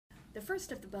The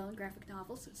first of the Bone graphic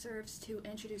novels serves to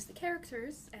introduce the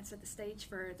characters and set the stage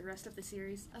for the rest of the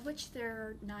series, of which there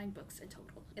are 9 books in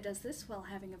total. It does this while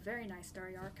having a very nice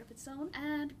story arc of its own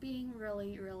and being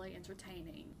really, really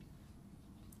entertaining.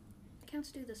 I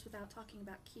can't do this without talking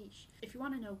about quiche. If you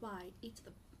want to know why, eat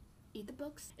the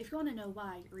books. If you want to know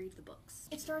why, read the books.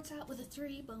 It starts out with the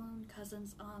 3 Bone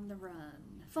cousins on the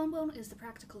run. Bone is the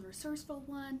practical, resourceful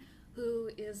one, who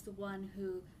is the one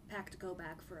who packed a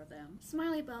go-bag for them.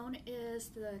 Smiley Bone is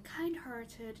the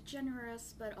kind-hearted,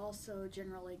 generous, but also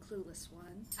generally clueless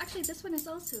one. Actually, this one is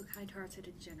also kind-hearted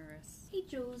and generous. Hey,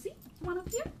 Josie, you want up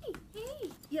here?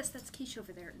 Hey. Yes, that's quiche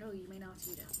over there. No, you may not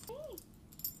eat it. Hey.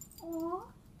 Aww.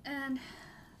 And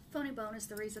Phony Bone is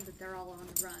the reason that they're all on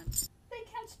the run. They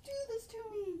can't do this to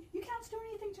me! You can't do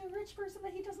anything to a rich person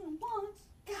that he doesn't want!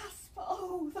 Gasp!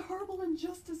 Oh, the horrible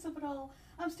injustice of it all.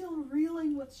 I'm still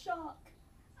reeling with shock.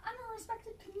 I'm a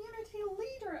respected community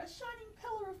leader, a shining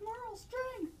pillar of moral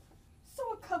strength.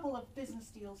 So a couple of business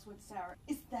deals would sour.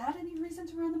 Is that any reason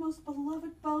to run the most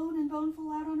beloved Bone and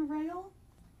Boneville out on a rail?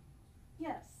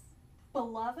 Yes.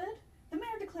 Beloved? The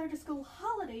mayor declared a school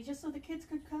holiday just so the kids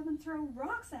could come and throw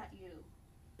rocks at you.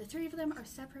 The 3 of them are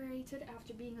separated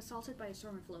after being assaulted by a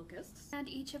storm of locusts, and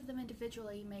each of them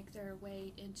individually make their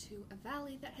way into a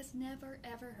valley that has never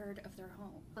ever heard of their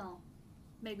home. Well,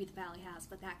 maybe the valley has,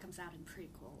 but that comes out in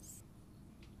prequels.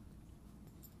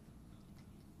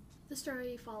 The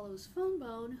story follows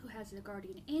Bone, who has a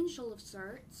guardian angel of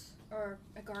sorts, or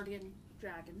a guardian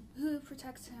dragon, who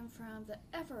protects him from the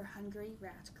ever-hungry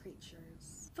rat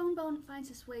creatures. Bone finds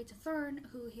his way to Thorn,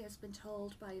 who he has been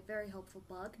told by a very hopeful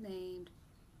bug named...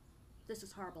 This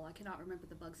is horrible, I cannot remember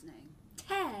the bug's name.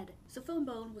 Ted! So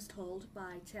Bone was told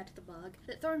by Ted the bug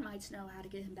that Thorn might know how to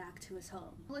get him back to his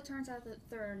home. Well, it turns out that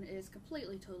Thorn is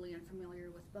completely, totally unfamiliar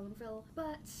with Boneville,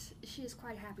 but she is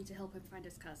quite happy to help him find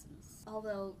his cousins.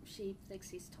 Although she thinks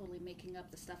he's totally making up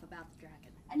the stuff about the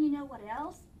dragon. And you know what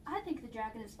else? I think the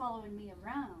dragon is following me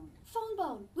around.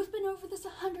 Bone, we've been over this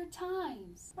 100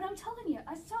 times. But I'm telling you,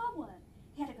 I saw one.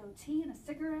 He had a goatee and a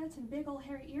cigarette and big old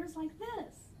hairy ears like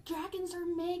this. Dragons are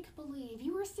make-believe.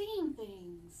 You were seeing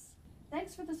things.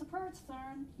 Thanks for the support,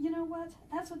 Thorn. You know what?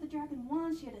 That's what the dragon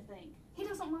wants you to think. He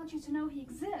doesn't want you to know he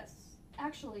exists.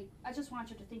 Actually, I just want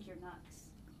you to think you're nuts.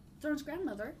 Thorn's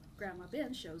grandmother, Grandma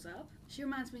Ben, shows up. She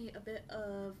reminds me a bit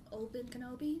of old Ben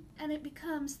Kenobi, and it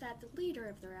becomes that the leader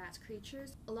of the rat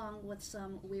creatures, along with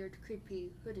some weird,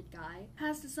 creepy, hooded guy,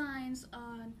 has designs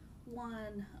on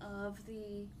one of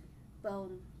the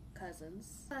Bone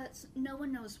cousins, but no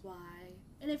one knows why.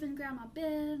 And even Grandma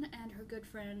Ben and her good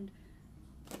friend...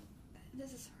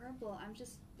 This is horrible, I'm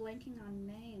just blanking on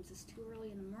names. It's too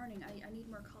early in the morning. I need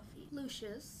more coffee.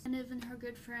 Lucius, and even her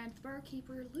good friend, the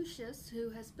barkeeper Lucius, who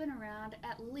has been around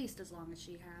at least as long as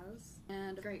she has,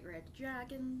 and a great red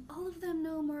dragon. All of them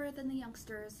know more than the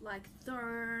youngsters, like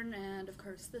Thorn, and of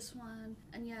course this one,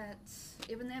 and yet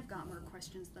even they've got more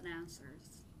questions than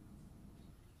answers.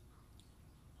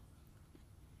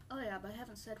 Oh yeah, but I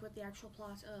haven't said what the actual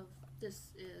plot of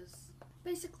this is.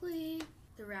 Basically,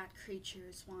 the rat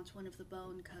creatures want one of the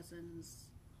Bone cousins.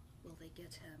 Will they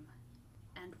get him?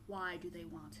 And why do they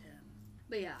want him?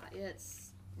 But yeah,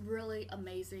 it's really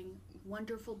amazing,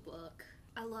 wonderful book.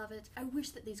 I love it. I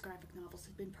wish that these graphic novels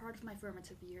had been part of my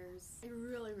formative years. I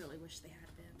really, really wish they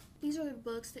had been. These are the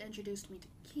books that introduced me to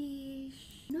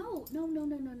quiche. No.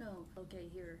 Okay,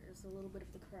 here is a little bit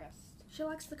of the crust. She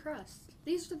likes the crust.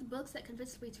 These are the books that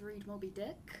convinced me to read Moby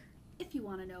Dick. If you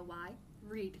want to know why,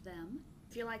 read them.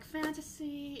 If you like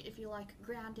fantasy, if you like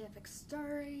grand epic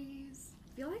stories,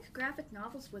 if you like graphic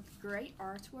novels with great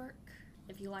artwork,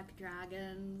 if you like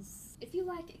dragons, if you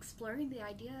like exploring the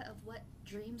idea of what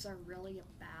dreams are really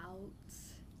about,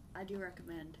 I do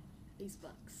recommend these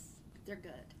books. They're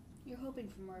good. You're hoping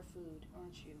for more food,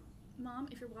 aren't you? Mom,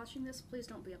 if you're watching this, please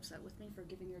don't be upset with me for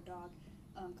giving your dog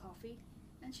coffee.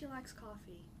 And she likes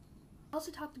coffee. I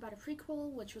also talked about a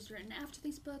prequel, which was written after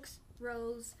these books,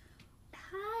 Rose.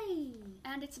 Hi!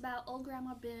 And it's about old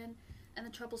Grandma Ben and the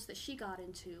troubles that she got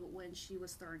into when she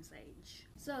was Thorn's age.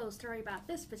 So, story about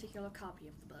this particular copy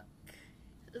of the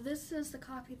book. This is the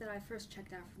copy that I first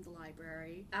checked out from the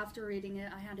library. After reading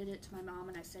it, I handed it to my mom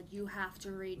and I said, you have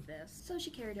to read this. So she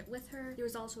carried it with her. There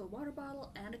was also a water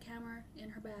bottle and a camera in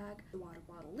her bag. The water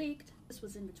bottle leaked. This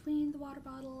was in between the water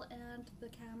bottle and the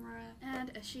camera.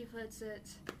 And as she puts it,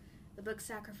 the book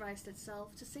sacrificed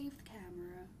itself to save the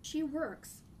camera. She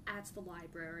works at the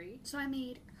library, so I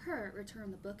made her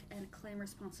return the book and claim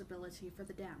responsibility for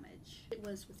the damage. It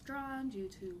was withdrawn due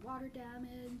to water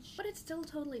damage, but it's still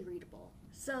totally readable.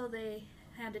 So they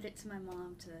handed it to my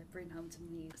mom to bring home to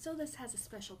me. So this has a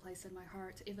special place in my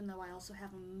heart, even though I also have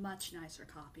a much nicer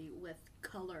copy with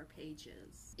color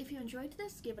pages. If you enjoyed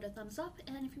this, give it a thumbs up,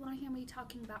 and if you want to hear me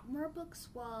talking about more books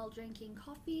while drinking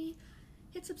coffee,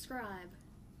 hit subscribe.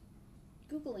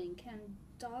 Googling, can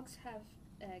dogs have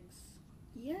eggs?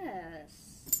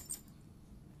 Yes.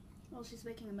 Well, she's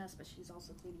making a mess, but she's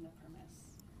also cleaning up her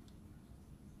mess.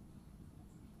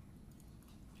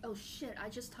 Oh shit, I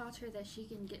just taught her that she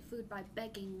can get food by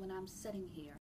begging when I'm sitting here.